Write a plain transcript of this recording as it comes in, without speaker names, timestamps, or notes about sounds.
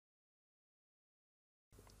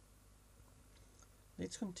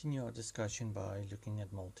Let's continue our discussion by looking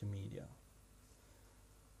at multimedia.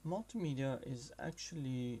 Multimedia is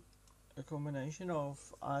actually a combination of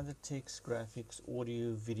either text, graphics,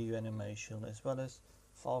 audio, video animation, as well as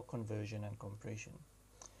file conversion and compression.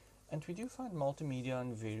 And we do find multimedia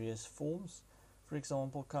in various forms. For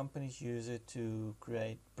example, companies use it to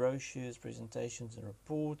create brochures, presentations, and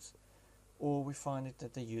reports, or we find it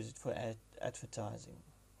that they use it for advertising.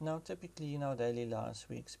 Now, typically in our daily lives,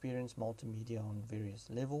 we experience multimedia on various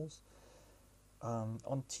levels,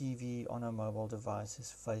 on TV, on our mobile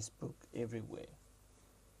devices, Facebook, everywhere.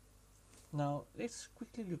 Now, let's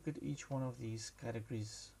quickly look at each one of these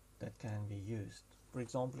categories that can be used. For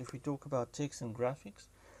example, if we talk about text and graphics,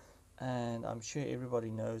 and I'm sure everybody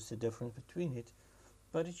knows the difference between it,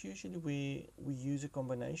 but it's usually where we use a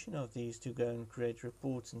combination of these to go and create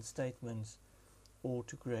reports and statements, or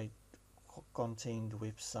to create content,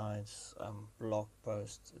 websites, blog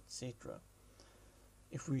posts, etc.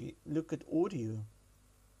 If we look at audio,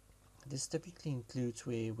 this typically includes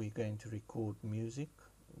where we're going to record music,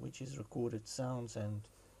 which is recorded sounds, and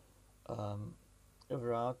a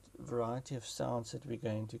variety of sounds that we're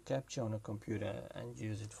going to capture on a computer and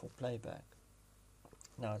use it for playback.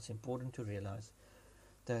 Now, it's important to realize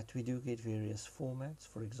that we do get various formats,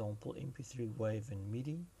 for example MP3, WAV and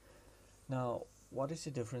MIDI. Now, what is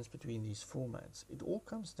the difference between these formats? It all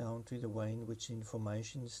comes down to the way in which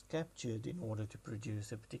information is captured in order to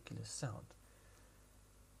produce a particular sound.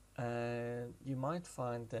 And you might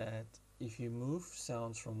find that if you move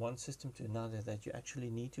sounds from one system to another, that you actually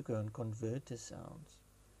need to go and convert the sounds.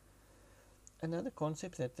 Another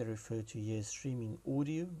concept that they refer to here is streaming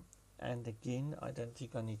audio, and again, I don't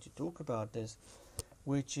think I need to talk about this,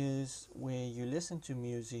 which is where you listen to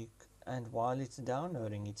music and while it's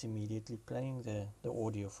downloading, it's immediately playing the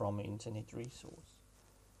audio from an internet resource.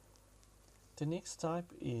 The next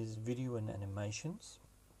type is video and animations.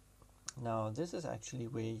 Now, this is actually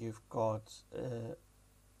where you've got a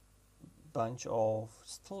bunch of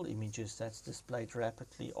still images that's displayed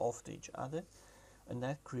rapidly after each other, and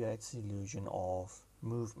that creates the illusion of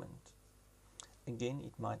movement. Again,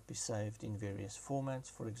 it might be saved in various formats,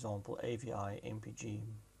 for example AVI, MPG,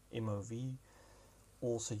 MOV.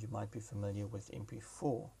 Also, you might be familiar with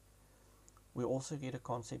MP4. We also get a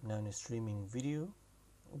concept known as streaming video,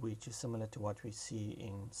 which is similar to what we see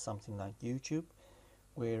in something like YouTube,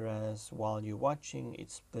 whereas while you're watching,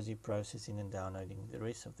 it's busy processing and downloading the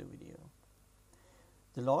rest of the video.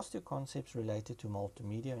 The last two concepts related to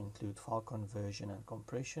multimedia include file conversion and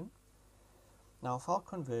compression. Now, file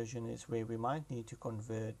conversion is where we might need to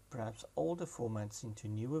convert perhaps older formats into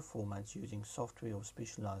newer formats using software or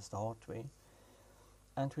specialized hardware.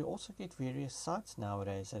 And we also get various sites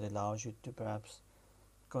nowadays that allows you to perhaps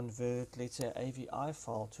convert, let's say, an AVI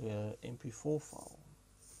file to an MP4 file.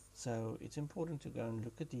 So it's important to go and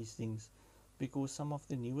look at these things, because some of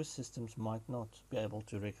the newer systems might not be able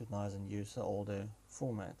to recognize and use the older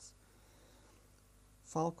formats.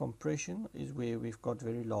 File compression is where we've got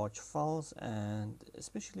very large files, and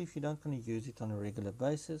especially if you don't going to use it on a regular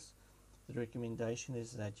basis, the recommendation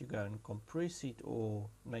is that you go and compress it or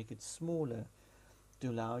make it smaller to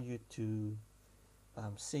allow you to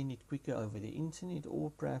send it quicker over the internet, or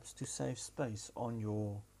perhaps to save space on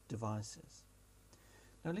your devices.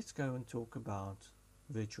 Now let's go and talk about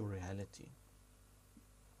virtual reality.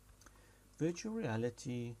 Virtual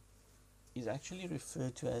reality is actually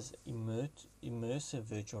referred to as immersive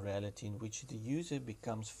virtual reality, in which the user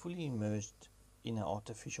becomes fully immersed in an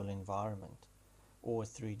artificial environment or a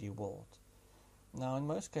 3D world. Now, in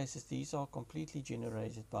most cases, these are completely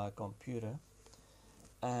generated by a computer,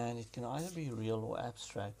 and it can either be real or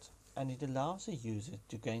abstract, and it allows a user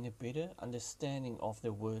to gain a better understanding of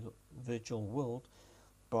the virtual world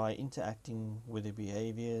by interacting with the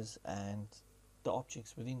behaviors and the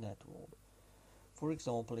objects within that world. For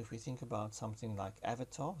example, if we think about something like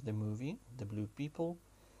Avatar, the movie, The Blue People,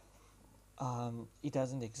 it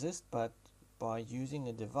doesn't exist, but by using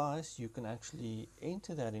a device, you can actually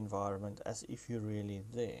enter that environment as if you're really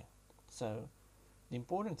there. So the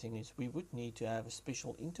important thing is we would need to have a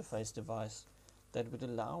special interface device that would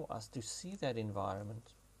allow us to see that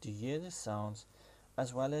environment, to hear the sounds,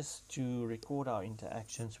 as well as to record our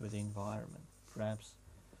interactions with the environment. Perhaps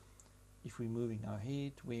if we're moving our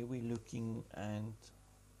head, where we're looking, and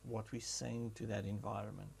what we're saying to that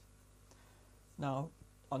environment. Now,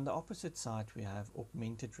 on the opposite side, we have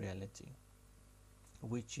augmented reality,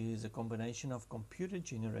 which is a combination of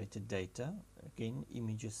computer-generated data, again,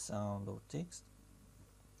 images, sound, or text,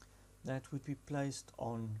 that would be placed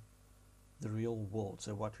on the real world.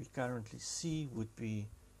 So what we currently see would be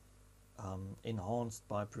enhanced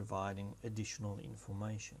by providing additional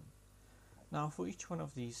information. Now for each one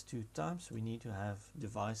of these two types we need to have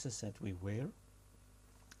devices that we wear,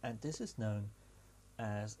 and this is known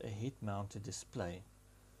as a head-mounted display.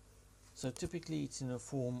 So typically it's in the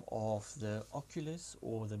form of the Oculus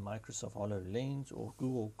or the Microsoft HoloLens or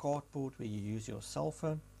Google Cardboard, where you use your cell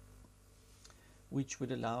phone, which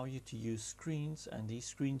would allow you to use screens, and these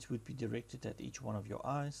screens would be directed at each one of your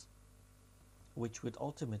eyes, which would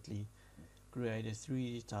ultimately create a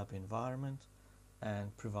 3D type environment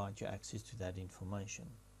and provide you access to that information.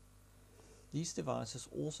 These devices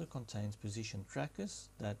also contain position trackers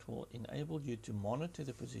that will enable you to monitor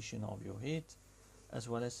the position of your head as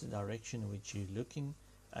well as the direction in which you're looking,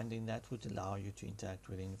 and then that would allow you to interact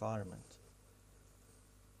with the environment.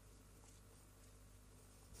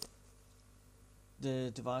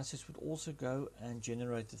 The devices would also go and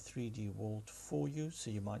generate a 3D world for you,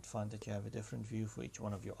 so you might find that you have a different view for each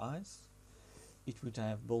one of your eyes. It would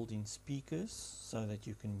have built-in speakers so that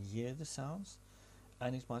you can hear the sounds,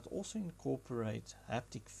 and it might also incorporate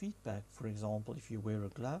haptic feedback. For example, if you wear a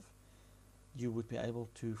glove, you would be able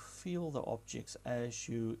to feel the objects as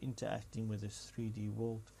you interacting with this 3D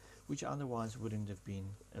world, which otherwise wouldn't have been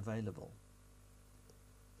available.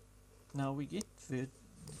 Now we get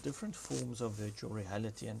different forms of virtual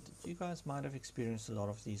reality, and you guys might have experienced a lot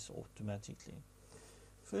of these automatically.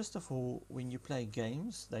 First of all, when you play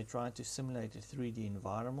games, they try to simulate a 3D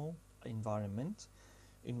environment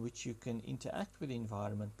in which you can interact with the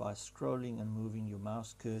environment by scrolling and moving your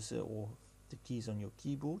mouse cursor or the keys on your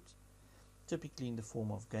keyboard, typically in the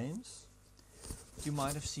form of games. You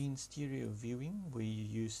might have seen stereo viewing, where you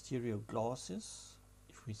use stereo glasses,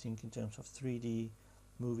 if we think in terms of 3D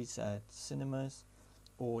movies at cinemas,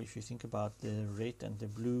 or if you think about the red and the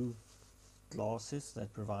blue glasses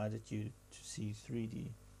that provided you to see 3D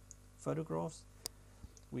photographs.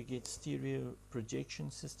 We get stereo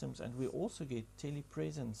projection systems, and we also get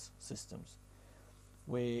telepresence systems,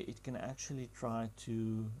 where it can actually try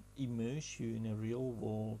to immerse you in a real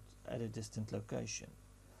world at a distant location.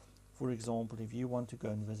 For example, if you want to go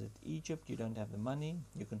and visit Egypt, you don't have the money,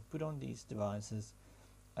 you can put on these devices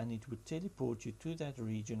and it would teleport you to that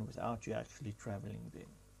region without you actually traveling there.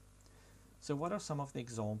 So what are some of the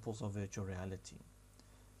examples of virtual reality?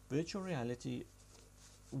 Virtual reality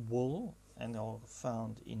will and are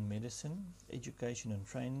found in medicine, education and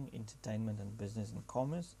training, entertainment and business and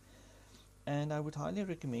commerce. And I would highly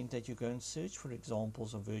recommend that you go and search for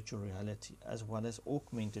examples of virtual reality as well as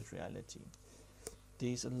augmented reality.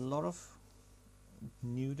 There's a lot of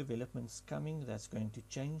new developments coming that's going to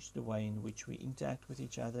change the way in which we interact with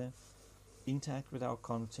each other, interact with our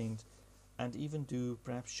content, and even do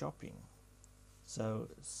perhaps shopping. So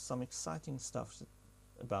some exciting stuff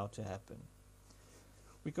about to happen.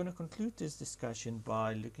 We're going to conclude this discussion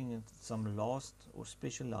by looking at some last or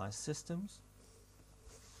specialized systems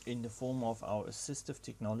in the form of our assistive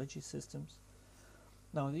technology systems.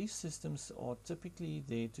 Now these systems are typically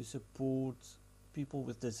there to support people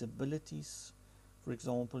with disabilities. For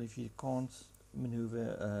example, if you can't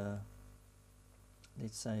maneuver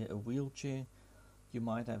let's say a wheelchair, you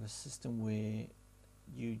might have a system where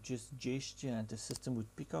you just gesture and the system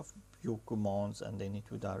would pick up your commands and then it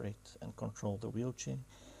would direct and control the wheelchair.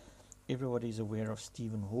 Everybody is aware of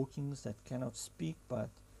Stephen Hawking that cannot speak, but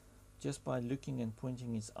just by looking and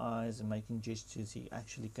pointing his eyes and making gestures, he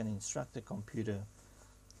actually can instruct the computer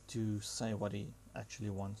to say what he actually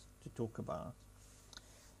wants to talk about.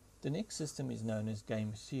 The next system is known as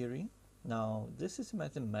game theory. Now, this is a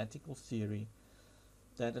mathematical theory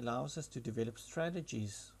that allows us to develop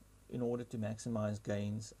strategies in order to maximize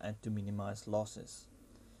gains and to minimize losses.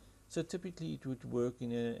 So typically it would work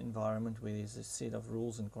in an environment where there's a set of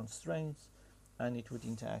rules and constraints, and it would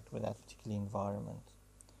interact with that particular environment.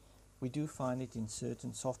 We do find it in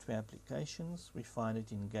certain software applications, we find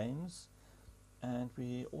it in games, and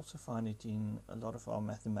we also find it in a lot of our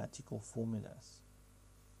mathematical formulas.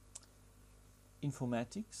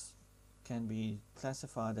 Informatics can be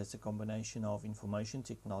classified as a combination of information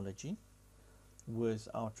technology with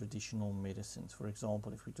our traditional medicines. For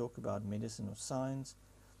example, if we talk about medicine or science,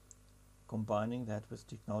 combining that with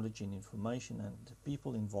technology and information and the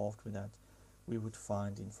people involved with that, we would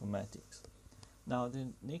find informatics. Now the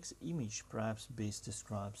next image perhaps best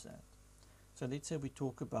describes that. So let's say we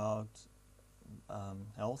talk about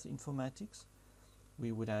health informatics.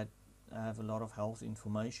 We would have a lot of health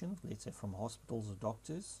information, let's say from hospitals or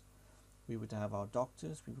doctors. We would have our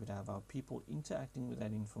doctors, we would have our people interacting with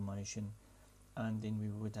that information, and then we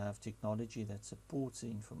would have technology that supports the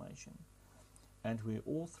information. And where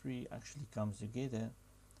all three actually comes together,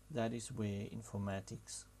 that is where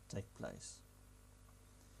informatics take place.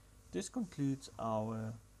 This concludes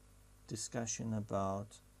our discussion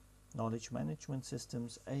about knowledge management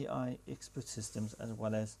systems, AI expert systems, as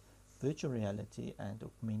well as virtual reality and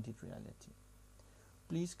augmented reality.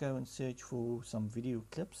 Please go and search for some video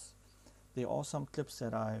clips. There are some clips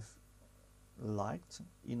that I've liked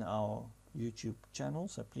in our YouTube channel,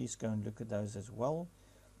 so please go and look at those as well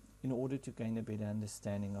in order to gain a better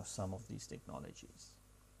understanding of some of these technologies.